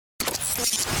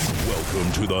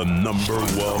Welcome to the number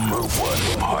one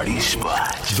party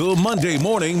spot. The Monday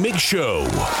Morning Mix Show.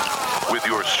 With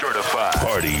your certified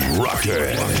party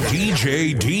rocker,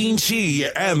 DJ Dean C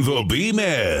and the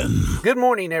B-Man. Good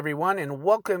morning, everyone, and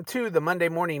welcome to the Monday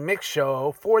Morning Mix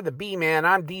Show. For the B-Man,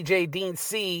 I'm DJ Dean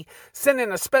C,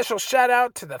 sending a special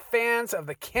shout-out to the fans of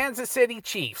the Kansas City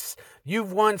Chiefs.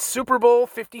 You've won Super Bowl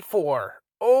 54.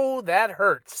 Oh, that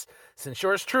hurts, since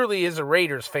yours truly is a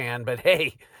Raiders fan, but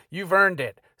hey, you've earned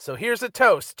it. So here's a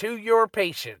toast to your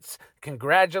patience.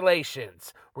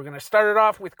 Congratulations. We're going to start it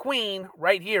off with Queen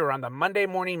right here on the Monday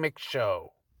Morning Mix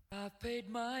Show. I've paid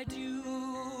my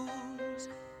dues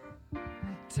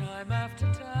time after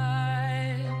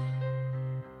time.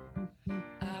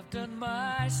 I've done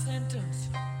my sentence,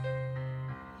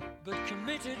 but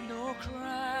committed no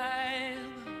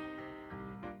crime.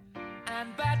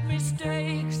 And bad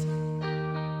mistakes,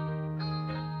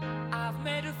 I've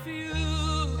made a few.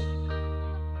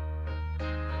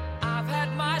 I've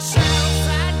had my share of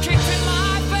bad kicks in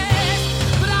my face,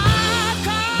 but I've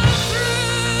come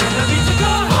through. And I need to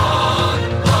go on.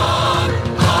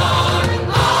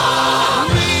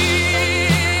 We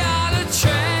are the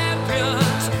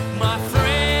champions, my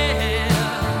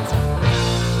friends,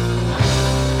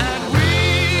 and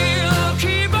we'll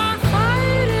keep on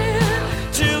fighting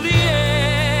till the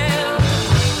end.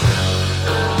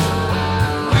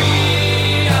 We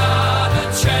are the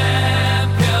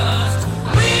champions.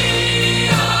 We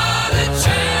are the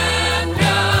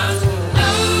champions.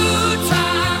 No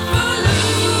time for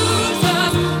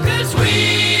losers, 'cause we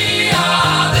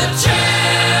are the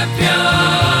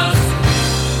champions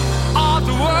of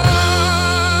the world.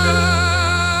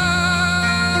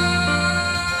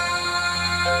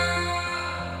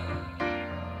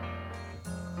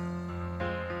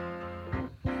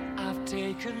 I've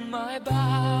taken my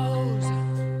bows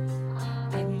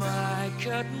and my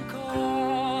curtain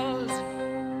calls.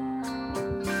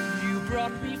 You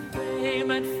brought me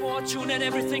fame and fortune and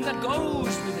everything that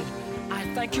goes with it. I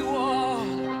thank you all,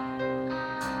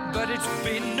 but it's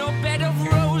been no bed of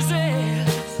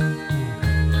roses,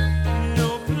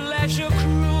 no pleasure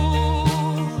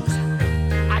cruise.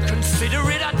 I consider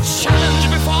it a challenge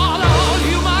before the whole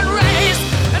human race,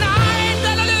 and I ain't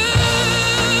gonna lose.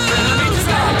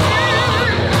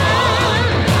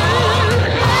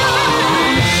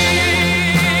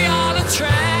 We are the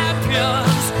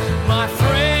champions, my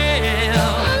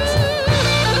friends,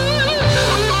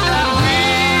 and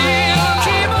we'll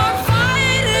keep on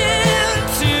fighting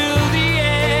till the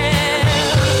end.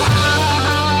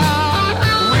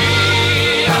 We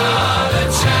are the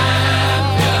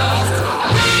champions.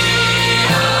 We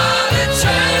are the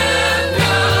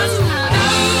champions. No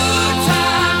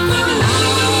time for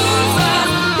losers,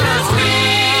 'cause we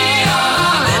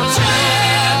are the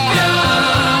champions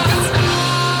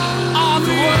of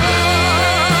the world.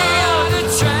 The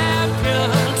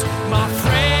champions, my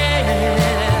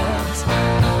friends,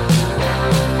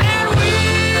 and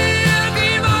we'll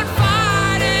keep on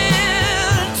fighting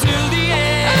till the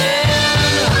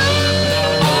end.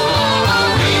 Oh,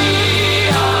 we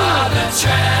are the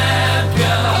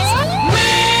champions.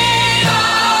 We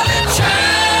are the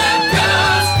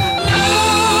champions. No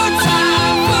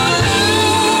time for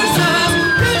losers,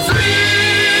 'cause we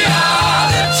are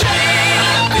the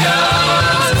champions.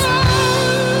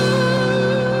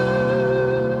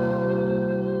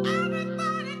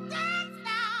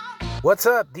 What's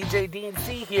up? DJ Dean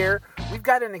C here. We've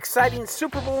got an exciting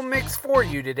Super Bowl mix for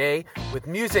you today with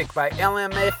music by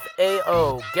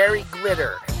LMAFO, Gary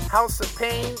Glitter, House of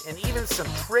Pain, and even some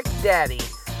Trick Daddy.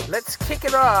 Let's kick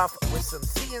it off with some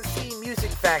CNC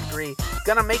Music Factory,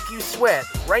 Gonna Make You Sweat,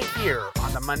 right here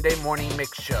on the Monday Morning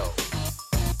Mix Show.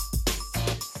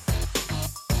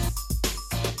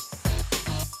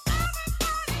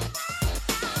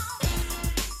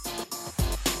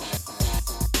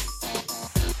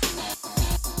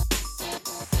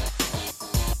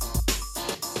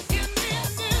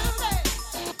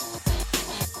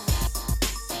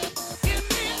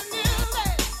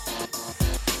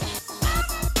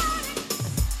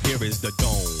 Here is the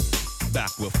dome,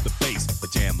 back with the bass,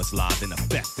 pajamas live in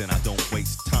effect, and I don't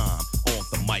waste time on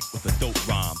the mic with a dope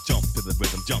rhyme. Jump to the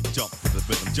rhythm, jump to the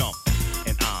rhythm, jump,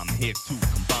 and I'm here to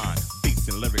combine beats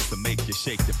and lyrics to make you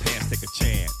shake your pants, take a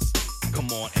chance. Come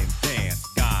on and dance,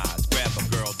 guys, grab a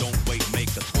girl, don't wait,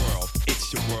 make a twirl.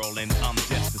 It's your world and I'm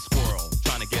just a squirrel,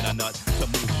 trying to get a nut to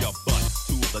move your butt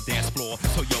to the dance floor.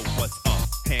 So yo, what's up?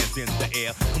 Hands in the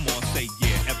air, come on, say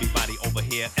yeah. Everybody over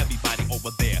here, everybody over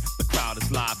there. The crowd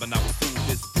is live and I will do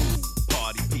this groove.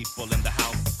 Party people in the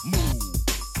house, move.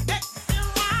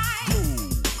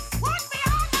 Groove.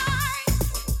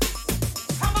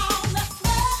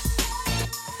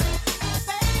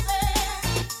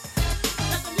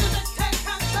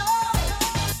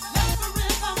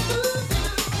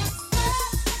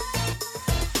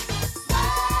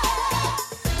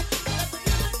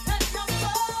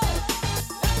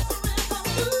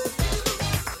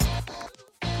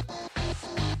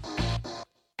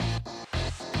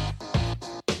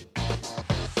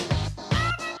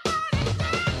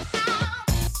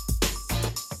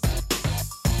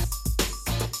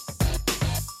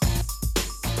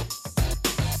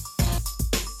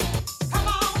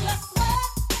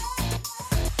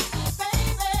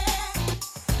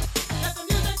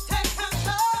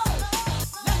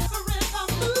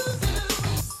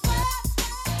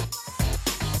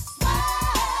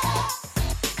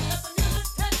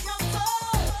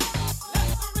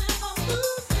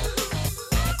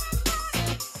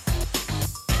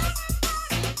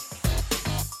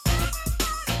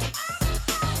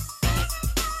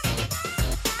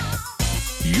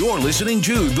 You're listening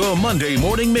to the Monday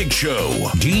Morning Mix Show.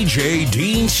 DJ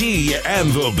Dean C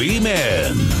and the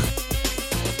B-Man.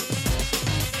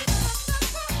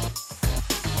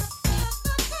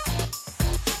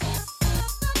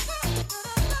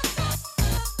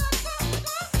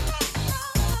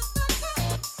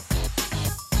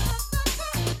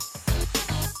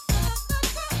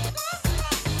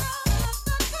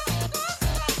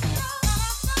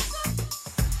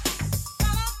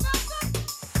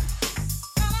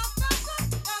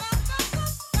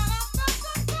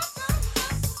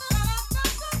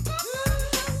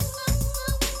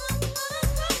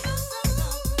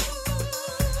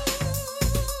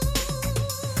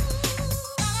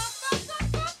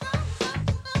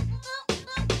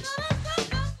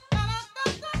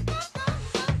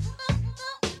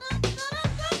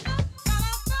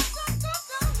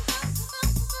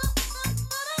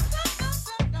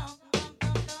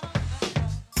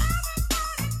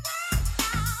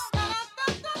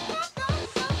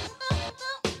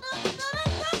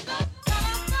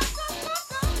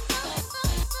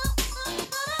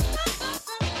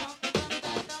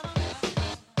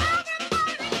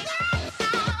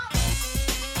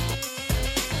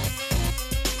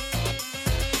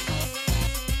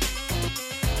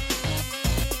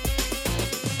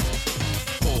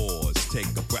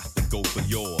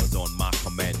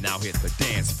 Hit the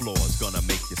dance floor, it's gonna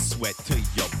make you sweat till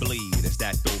you bleed. Is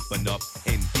that open up?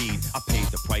 Indeed, I paid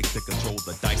the price to control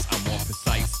the dice. I'm more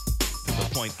precise, to the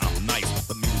point I'm nice.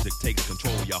 The music takes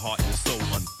control, your heart and your soul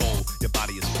unfold. Your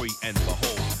body is free and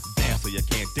behold. Dance till you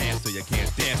can't dance, till you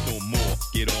can't dance no more.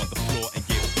 Get on the floor and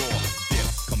get raw. Dip,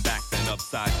 come back then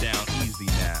upside down, easy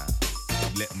now.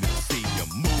 Let me see you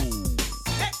move.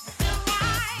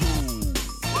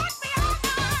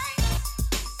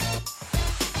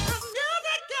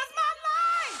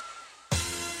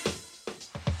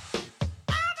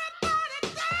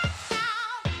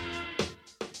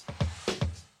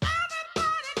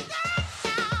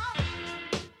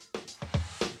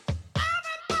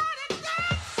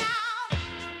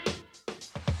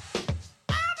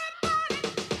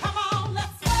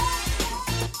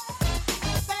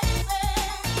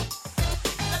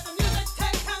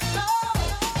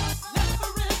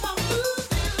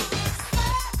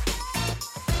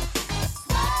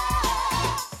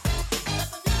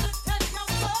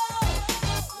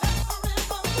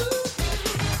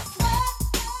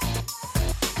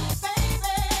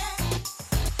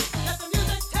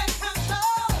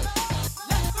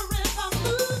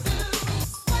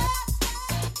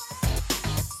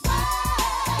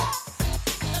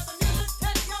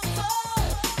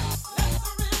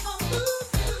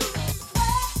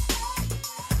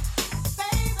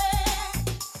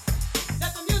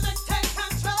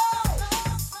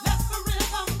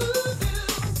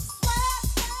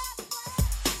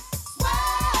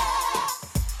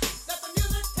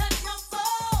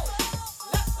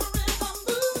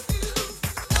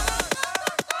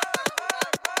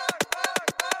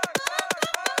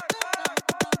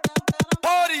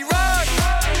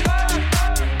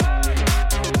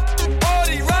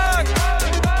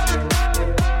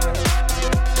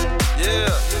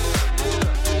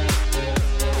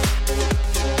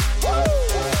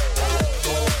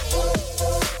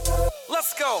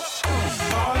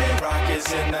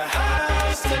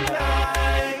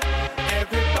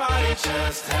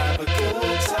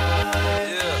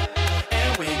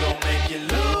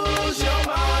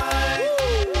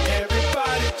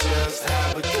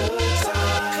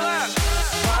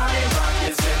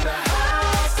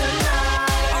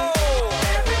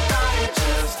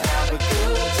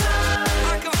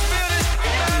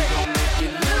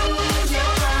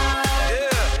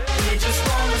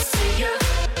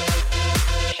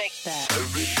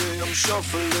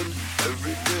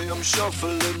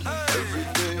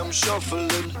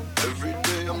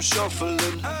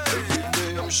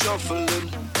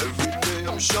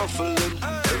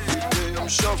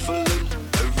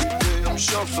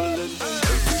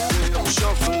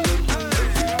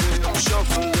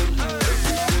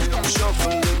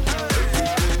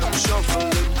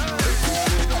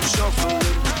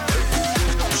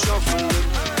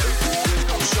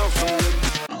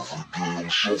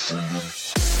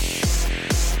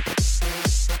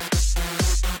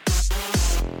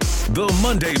 The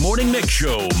Monday Morning Mix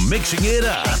Show, mixing it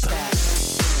up.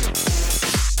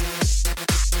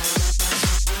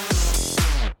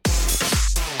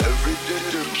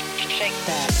 Shake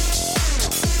that.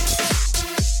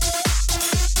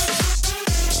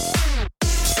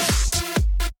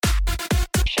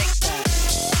 Shake that.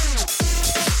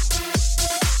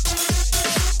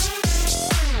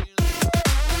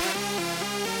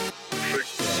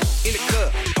 In the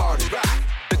club, party rock.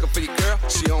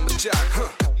 jog,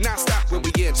 non-stop when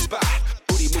we in the spot.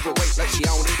 Booty moving weight like she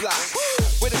on the block.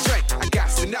 With a drink, I got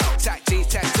to know. Tight jeans,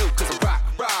 tattoo, cause I'm rock,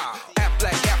 raw. Half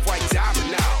black, half white,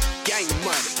 diamond now. Gang of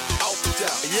money, open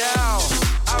up. Yeah,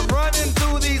 I'm running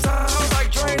through these halls like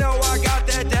Drano. I got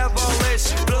that devilish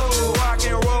blue, rock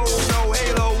and roll, no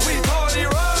halo. We party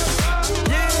rock.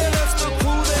 Yeah, that's the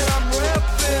crew that I'm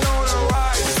repping on a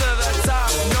rise to the top.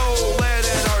 No lead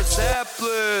in our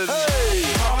Zeppelin. Hey,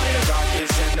 party rock is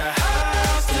in the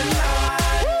house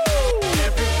tonight. Woo!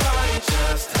 Everybody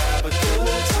just have a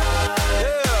good time.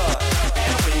 Yeah,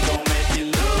 and we gon' make you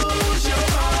lose your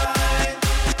mind.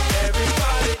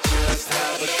 Everybody just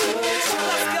have a good time.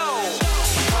 Let's go.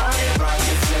 Party rock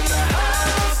is in the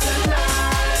house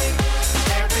tonight.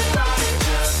 Everybody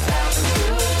just have a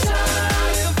good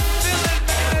time. Feel it,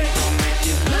 and we gon' make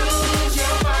you lose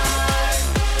your mind.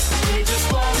 We just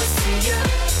wanna see you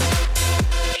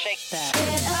Shake that.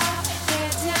 Get up,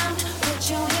 get down, put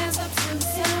your hands up to the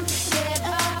sound. Get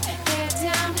up, get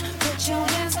down, put your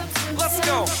hands up to the Let's sound.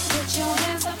 go. Put your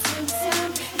hands up to the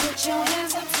sound. Put your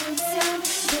hands up to the sound.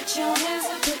 Put your hands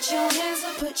up, put your hands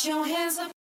up, put your hands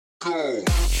up.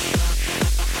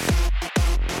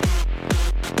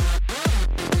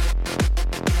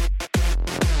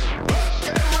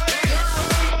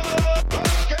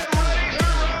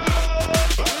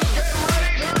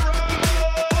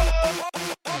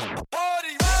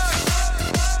 Party rock! Party rock!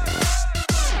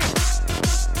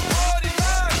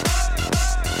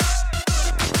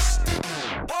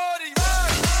 Party rock! Party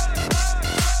rock!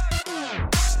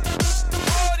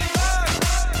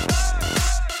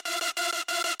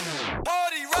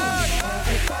 Party rock! Party rock!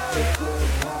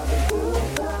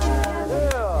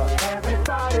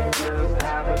 Everybody just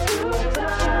have a good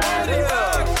time.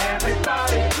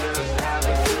 Everybody just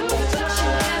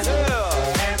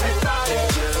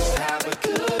have a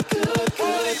good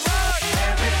party rock.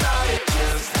 Everybody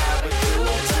just have a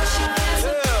good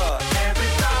time.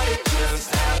 Everybody just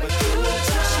have a good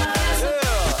time.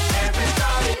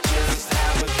 Everybody just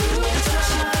have a good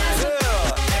time.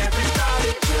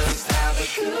 Everybody just have a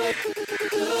good. Everybody just have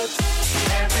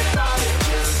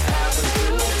a good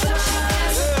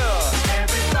time.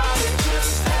 Everybody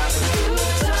just have a good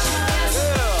time.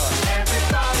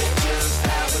 Everybody just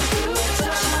have a good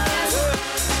time.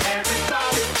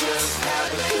 Everybody just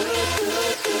have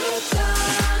a good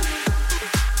time.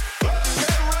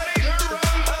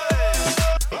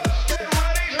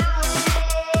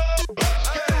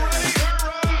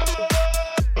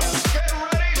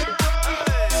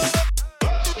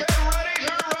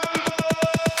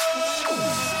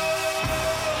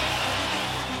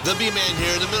 The B-Man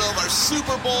here in the middle of our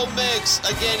Super Bowl mix.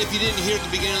 Again, if you didn't hear at the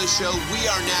beginning of the show, we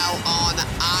are now on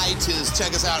iTunes.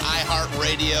 Check us out,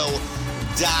 iHeartRadio.com.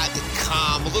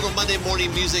 A little Monday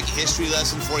morning music history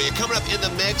lesson for you. Coming up in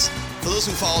the mix, for those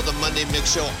who followed the Monday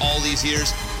Mix Show all these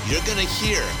years, you're going to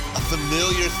hear a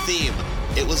familiar theme.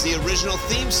 It was the original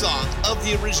theme song of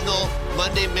the original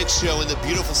Monday Mix Show in the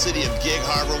beautiful city of Gig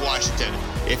Harbor, Washington.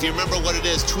 If you remember what it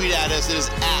is, tweet at us. It is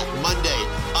at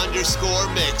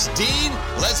Monday_Mix. Dean,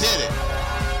 let's hit it.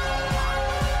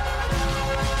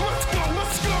 Let's go,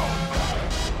 let's go.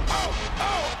 Oh,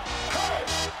 oh, hey.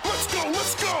 Let's go,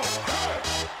 let's go. Hey.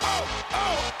 Oh,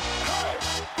 oh, hey.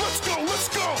 Let's go, let's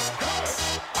go. Hey.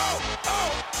 Oh,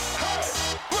 oh, hey.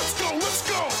 Let's go, let's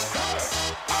go. Hey.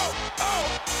 Oh, oh,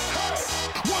 hey.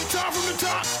 One time from the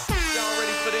top. Y'all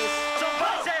ready for this?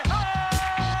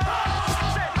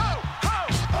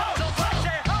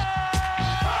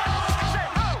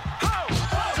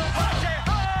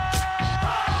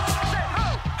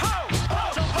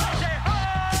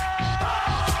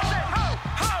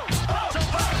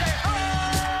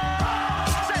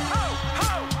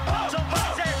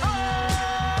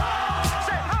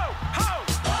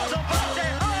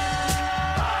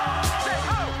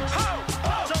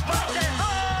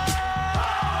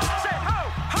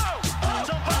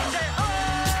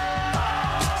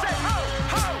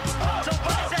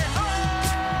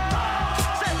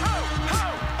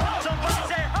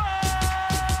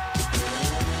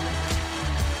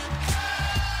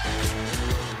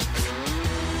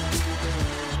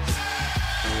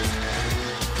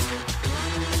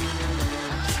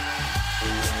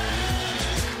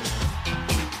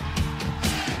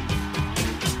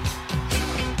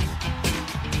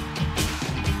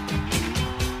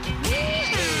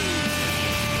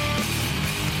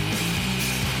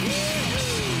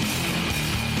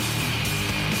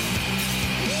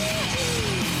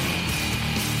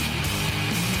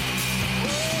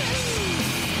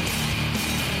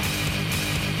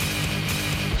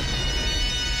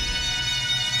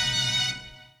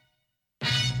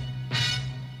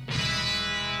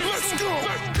 Let's go.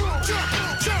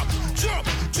 Jump, jump.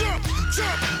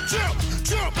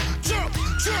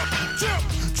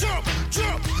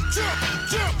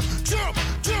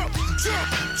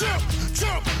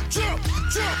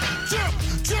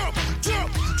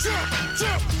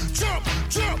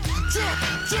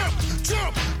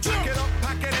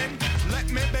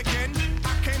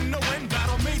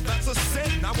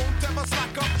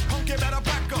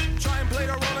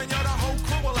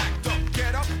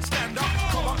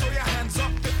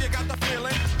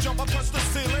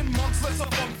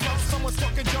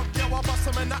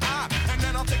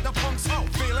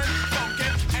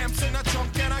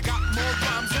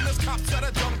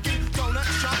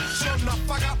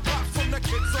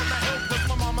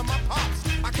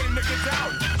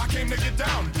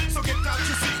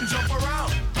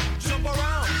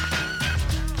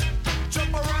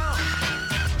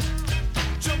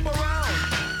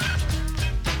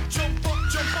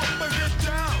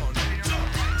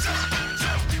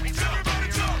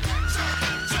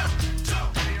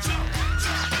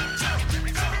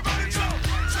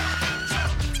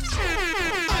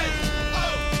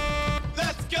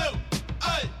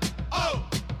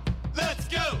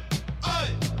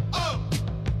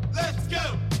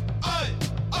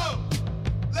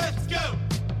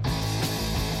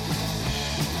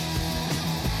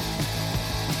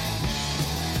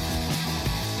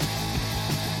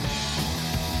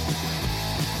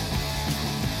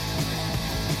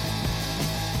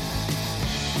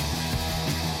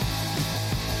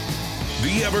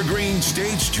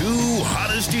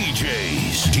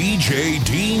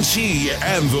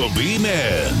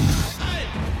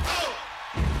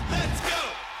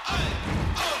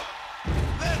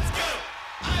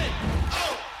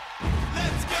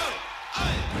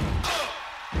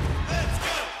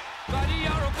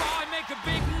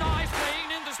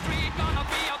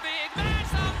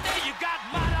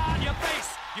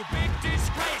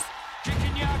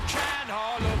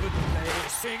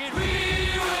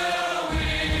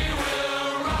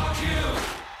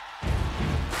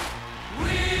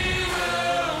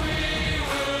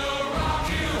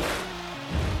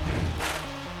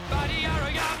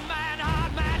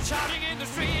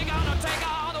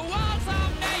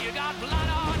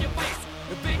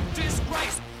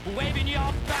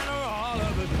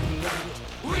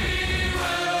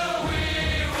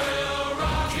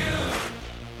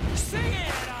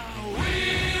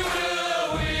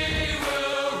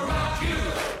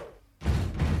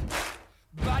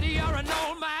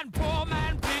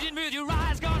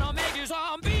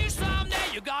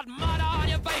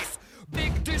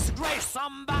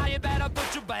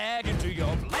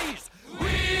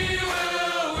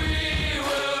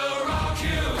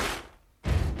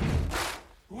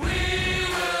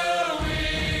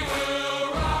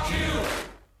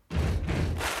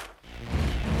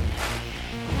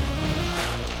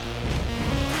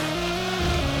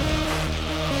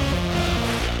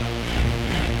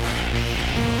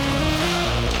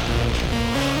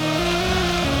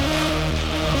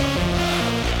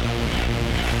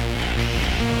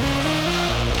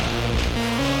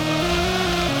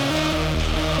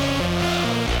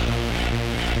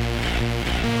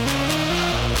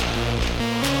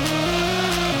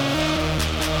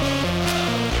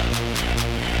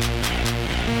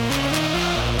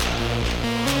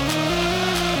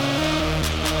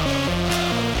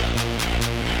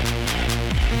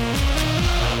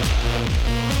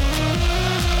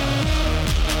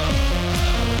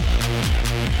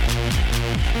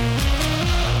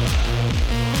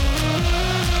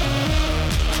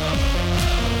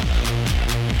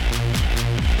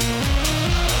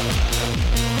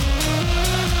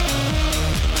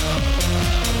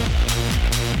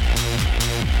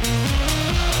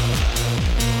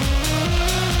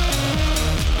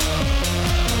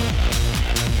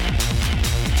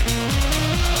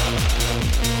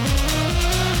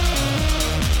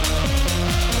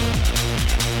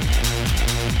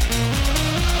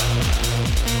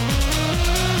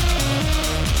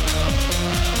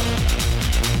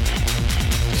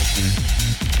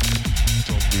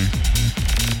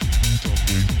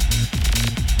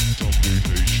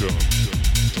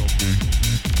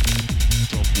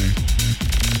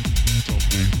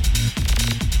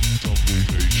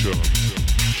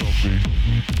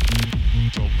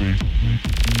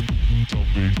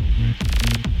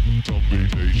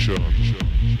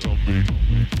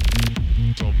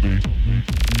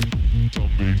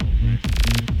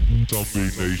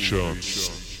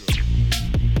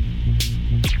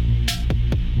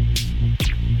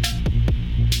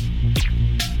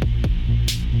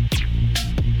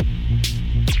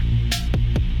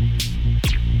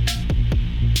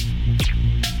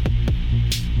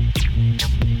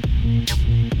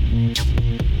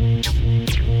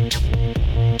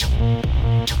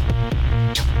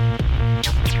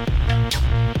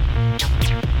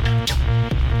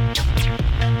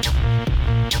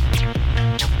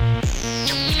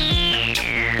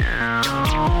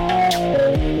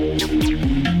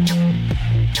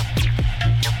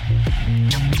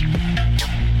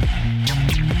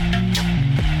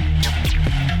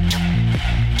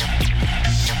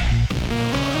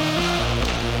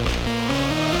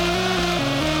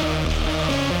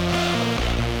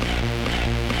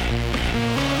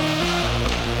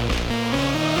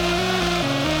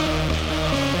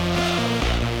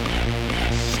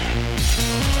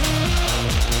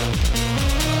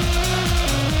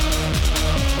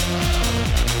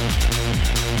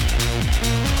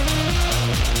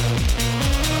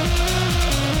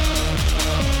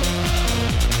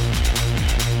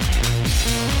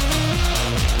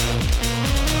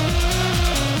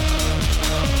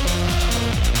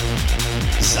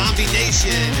 SB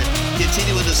Nation.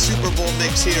 Continuing the Super Bowl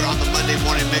mix here on the Monday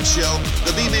Morning Mix Show.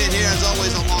 The B-Man here, as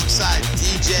always, alongside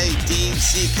DJ Dean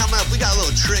C. Coming up, we got a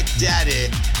little Trick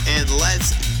Daddy, and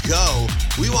let's go.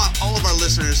 We want all of our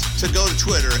listeners to go to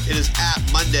Twitter. It is at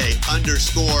Monday_Mix.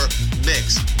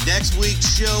 Next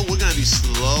week's show, we're going to be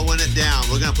slowing it down.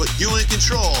 We're going to put you in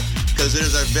control because it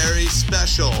is our very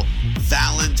special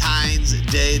Valentine's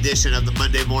Day edition of the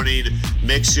Monday Morning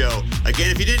Mix Show.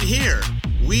 Again, if you didn't hear,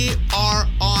 we are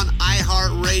on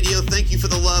iHeartRadio. Thank you for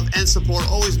the love and support.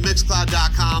 Always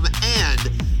Mixcloud.com and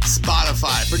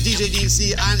Spotify. For DJ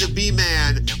DC, I'm the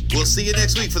B-Man. We'll see you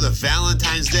next week for the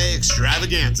Valentine's Day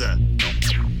extravaganza.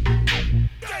 It's a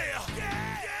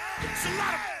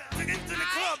lot of niggas in the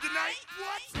club tonight.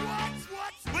 What?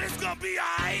 But it's gonna be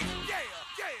alright.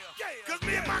 Cause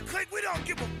me and my clique, we don't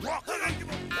give a fuck.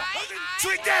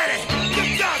 Trick Daddy,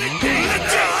 good job, let's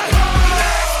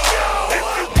go. If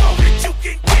you want it, you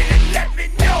can get it. Let me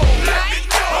know.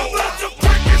 I'm about to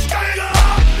break this thing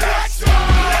up. Let's go.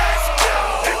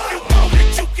 If you want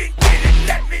it, you can get it.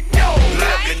 Let me know.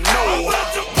 I'm about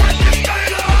to break this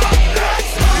thing up.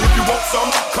 Let's go. If you want some,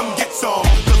 come get some.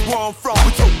 Cause where I'm from,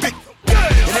 we so big.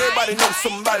 And everybody knows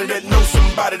somebody that knows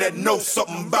somebody that knows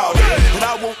something about it. And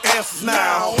I want answers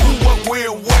now. Who, what,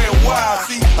 where, and why.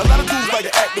 See, a lot of dudes like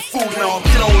to act the fool now.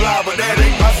 Get on live, but that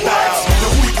ain't my style. Now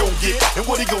who he gon' get and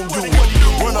what he gon' do?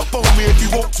 Run up on me if you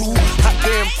want to. Hot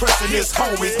damn pressing his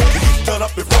homies. He's done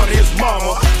up in front of his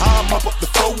mama. I'm up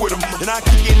the floor with him. And I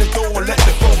kick in the door and let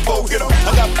the fofo get him.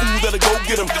 I got fools that'll go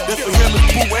get him. That's for him and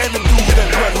Pooh and the dude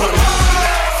that run with him.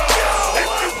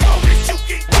 If you want it, you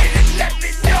can get it. Let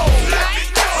me know.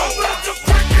 I'm about to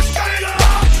break this thing up.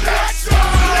 Let's go.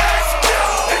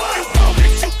 If you want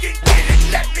it, you can get it.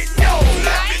 Let me know.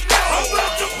 I'm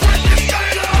about to break this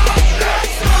thing up.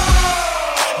 Let's go.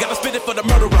 Gotta spit it for the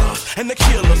murderers and the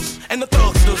killers and the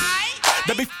thugsters.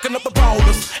 They be fucking up the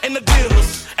ballers and the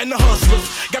dealers and the hustlers.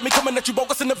 Got me coming at you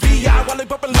bogus in the VI while they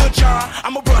bumping Lil Jon.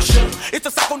 I'm a Russia. It's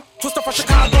a psycho twister from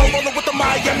Chicago, rolling with the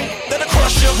Miami. They're the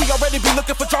crusher. We already be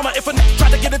looking for drama. If a try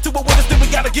to get into it with us, then we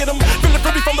gotta get them. Feeling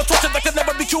free from the torture that could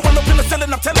never be cured. No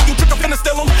penicillin, I'm telling you, trick, I'm finna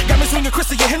steal them. Got me swinging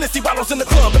Chrissy and Hennessy bottles in the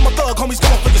club, and my thug homies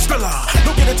going for the skrilla.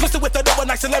 Don't get it twisted with that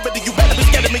overnight celebrity. You better be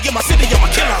scared of me in my city, I'm a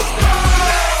killer.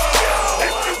 If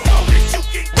you want it, you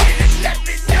can get it. Let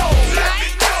me know.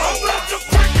 I'm about to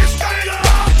break this thing up.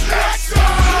 Let's go.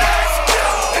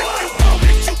 If you want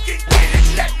it, you can get it.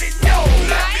 Let me know.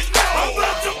 I'm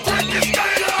about to break this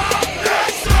thing up.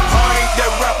 Let's go. I ain't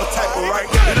that rapper type of right,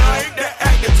 and I ain't that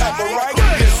actor type of right.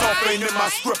 This off ain't in my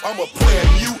script, I'm a player.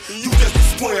 You just a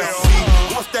square.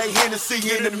 See, once that Hennessy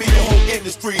enemy, the whole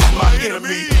industry is my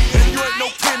enemy. And you ain't no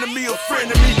kin to me or friend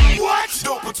to me. What?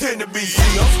 Don't pretend to be.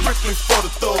 See, I'm strictly for the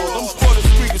thugs. I'm for the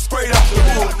street and straight out the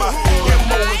hood. My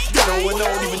MO is ghetto, and I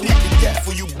don't even need the gat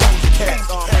for you boozy cats.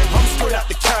 I'm straight out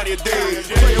the county of Dade.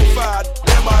 305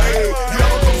 MIA. You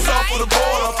ever come south of the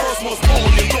border? First most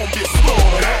born, you're gonna get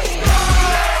slaughtered.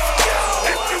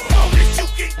 If you want it, you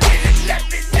can get it. Let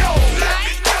me know.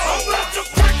 I'm about to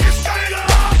break this thing up.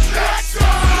 Let's go.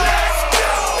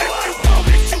 If you want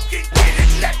it, you can get it.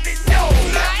 Let me know.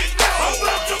 I'm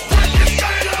about to break this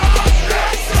thing up.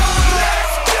 Let's go.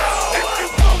 If you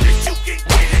want it, you can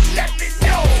get it. Let me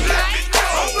know.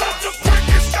 I'm about to break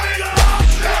this thing up.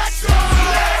 Let's go.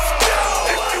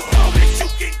 If you want it, you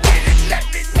can get it. Let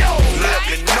me know.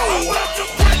 I'm about to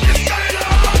break this thing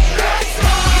up. Let's go.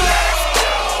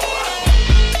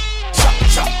 Chop,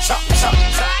 chop, chop, chop.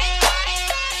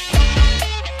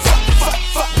 Fuck, fuck,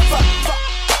 fuck, fuck, fuck.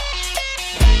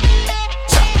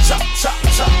 Chop, chop, chop,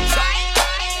 chop, chop.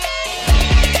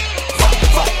 Fuck,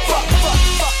 fuck, fuck, fuck,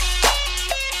 fuck.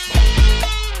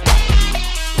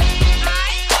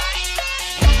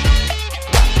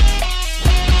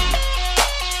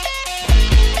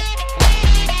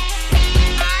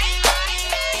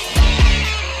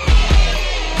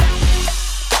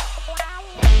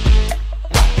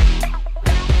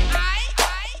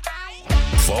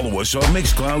 Follow us on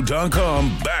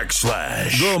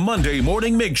Mixcloud.com/The Monday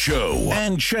Morning Mix Show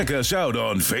and check us out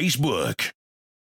on Facebook.